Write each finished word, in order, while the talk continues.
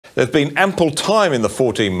There's been ample time in the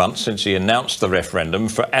 14 months since he announced the referendum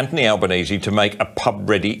for Anthony Albanese to make a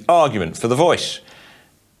pub-ready argument for the voice.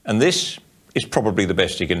 And this is probably the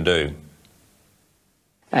best he can do.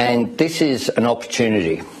 And this is an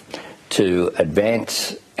opportunity to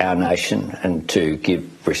advance our nation and to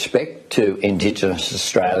give respect to Indigenous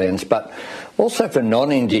Australians, but also for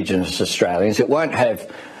non-Indigenous Australians. It won't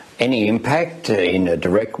have any impact in a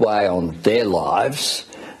direct way on their lives,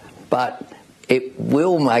 but it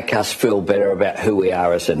will make us feel better about who we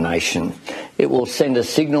are as a nation. It will send a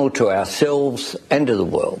signal to ourselves and to the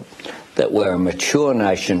world that we're a mature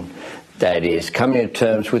nation that is coming to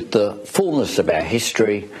terms with the fullness of our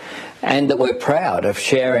history, and that we're proud of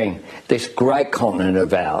sharing this great continent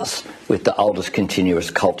of ours with the oldest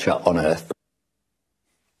continuous culture on Earth.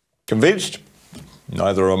 Convinced?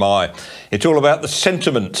 Neither am I. It's all about the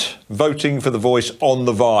sentiment, voting for the voice on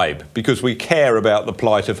the vibe, because we care about the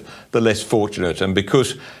plight of the less fortunate, and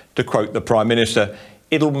because, to quote the Prime Minister,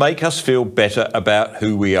 it'll make us feel better about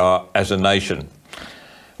who we are as a nation.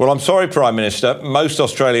 Well, I'm sorry, Prime Minister, most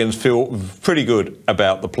Australians feel pretty good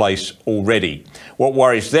about the place already. What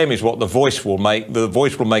worries them is what the voice will make. The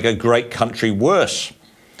voice will make a great country worse.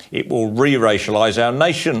 It will re-racialise our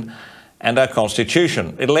nation and our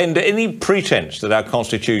Constitution. It'll end any pretence that our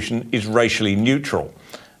Constitution is racially neutral,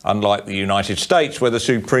 unlike the United States, where the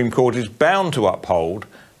Supreme Court is bound to uphold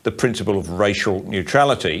the principle of racial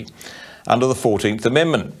neutrality under the 14th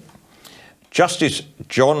Amendment. Justice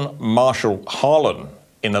John Marshall Harlan,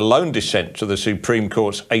 in a lone dissent to the Supreme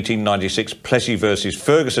Court's 1896 Plessy versus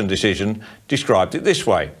Ferguson decision, described it this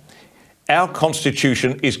way: "Our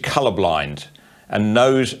Constitution is colourblind and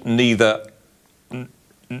neither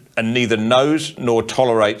knows nor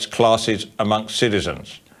tolerates classes amongst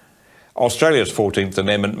citizens." Australia's 14th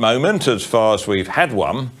Amendment moment, as far as we've had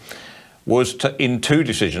one, was in two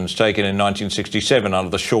decisions taken in 1967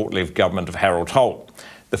 under the short-lived government of Harold Holt.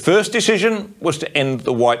 The first decision was to end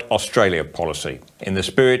the White Australia policy. In the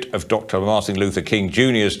spirit of Dr. Martin Luther King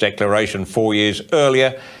Jr.'s declaration 4 years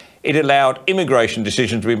earlier, it allowed immigration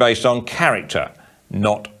decisions to be based on character,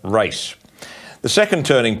 not race. The second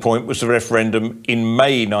turning point was the referendum in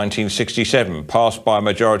May 1967, passed by a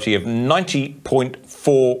majority of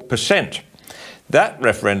 90.4%. That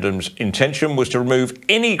referendum's intention was to remove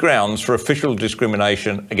any grounds for official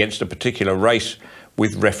discrimination against a particular race,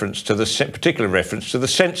 with particular reference to the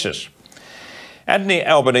census. Anthony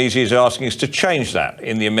Albanese is asking us to change that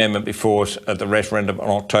in the amendment before us at the referendum on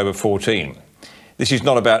October 14. This is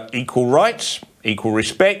not about equal rights, equal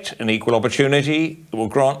respect and equal opportunity. It will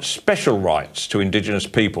grant special rights to Indigenous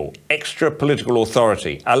people, extra political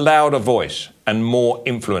authority, a louder voice and more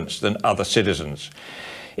influence than other citizens.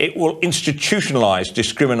 It will institutionalise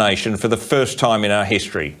discrimination for the first time in our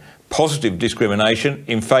history, positive discrimination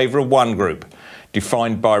in favour of one group,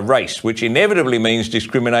 defined by race, which inevitably means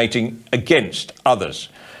discriminating against others.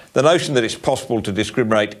 The notion that it's possible to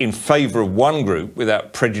discriminate in favour of one group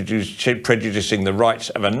without prejudicing the rights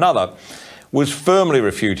of another was firmly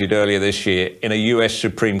refuted earlier this year in a US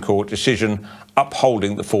Supreme Court decision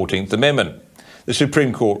upholding the 14th Amendment. The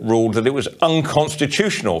Supreme Court ruled that it was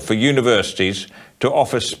unconstitutional for universities to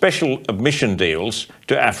offer special admission deals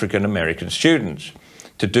to African American students.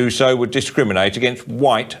 To do so would discriminate against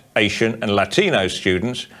white, Asian and Latino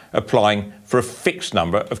students applying for a fixed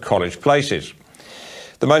number of college places.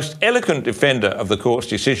 The most eloquent defender of the court's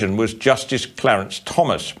decision was Justice Clarence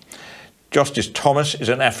Thomas. Justice Thomas is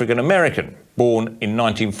an African American born in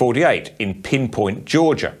 1948 in Pinpoint,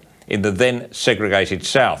 Georgia, in the then segregated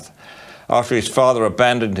South. After his father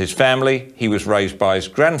abandoned his family, he was raised by his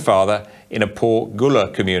grandfather in a poor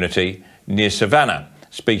Gullah community near Savannah,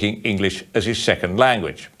 speaking English as his second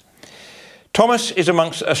language. Thomas is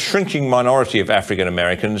amongst a shrinking minority of African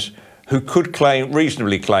Americans who could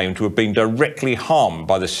reasonably claim to have been directly harmed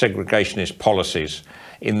by the segregationist policies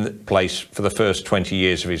in place for the first 20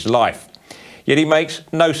 years of his life. Yet he makes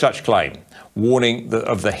no such claim, warning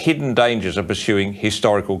of the hidden dangers of pursuing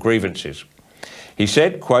historical grievances. He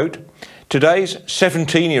said, quote, "Today's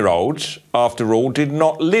 17-year-olds, after all, did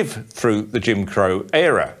not live through the Jim Crow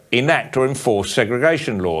era, enact or enforce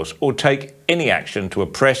segregation laws, or take any action to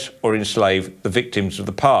oppress or enslave the victims of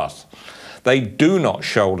the past. They do not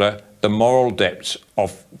shoulder the moral debts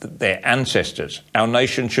of their ancestors. Our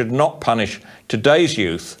nation should not punish today's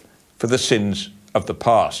youth for the sins of the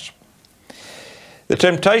past." The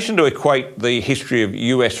temptation to equate the history of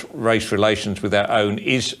US race relations with our own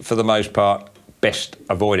is, for the most part, best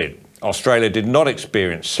avoided. Australia did not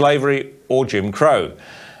experience slavery or Jim Crow,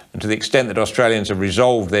 And to the extent that Australians have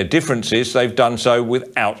resolved their differences, they've done so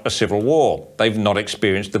without a civil war. They've not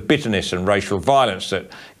experienced the bitterness and racial violence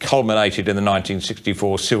that culminated in the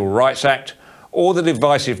 1964 Civil Rights Act or the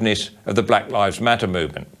divisiveness of the Black Lives Matter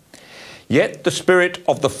movement. Yet the spirit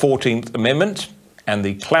of the 14th Amendment and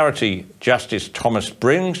the clarity Justice Thomas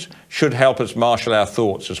brings should help us marshal our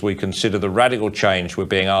thoughts as we consider the radical change we're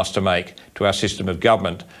being asked to make to our system of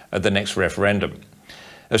government at the next referendum.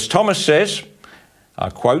 As Thomas says, I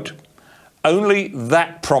quote, "Only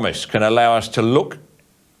that promise can allow us to look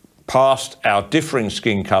past our differing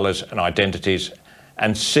skin colours and identities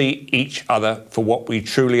and see each other for what we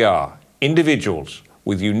truly are, individuals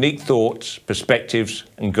with unique thoughts, perspectives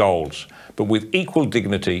and goals, but with equal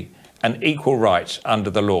dignity and equal rights under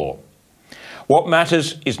the law. What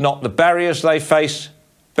matters is not the barriers they face,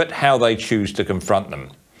 but how they choose to confront them.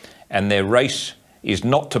 And their race is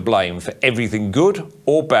not to blame for everything good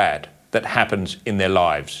or bad that happens in their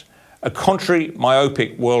lives. A contrary,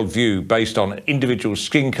 myopic worldview based on an individual's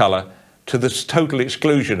skin colour to the total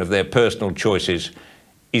exclusion of their personal choices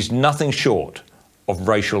is nothing short of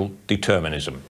racial determinism."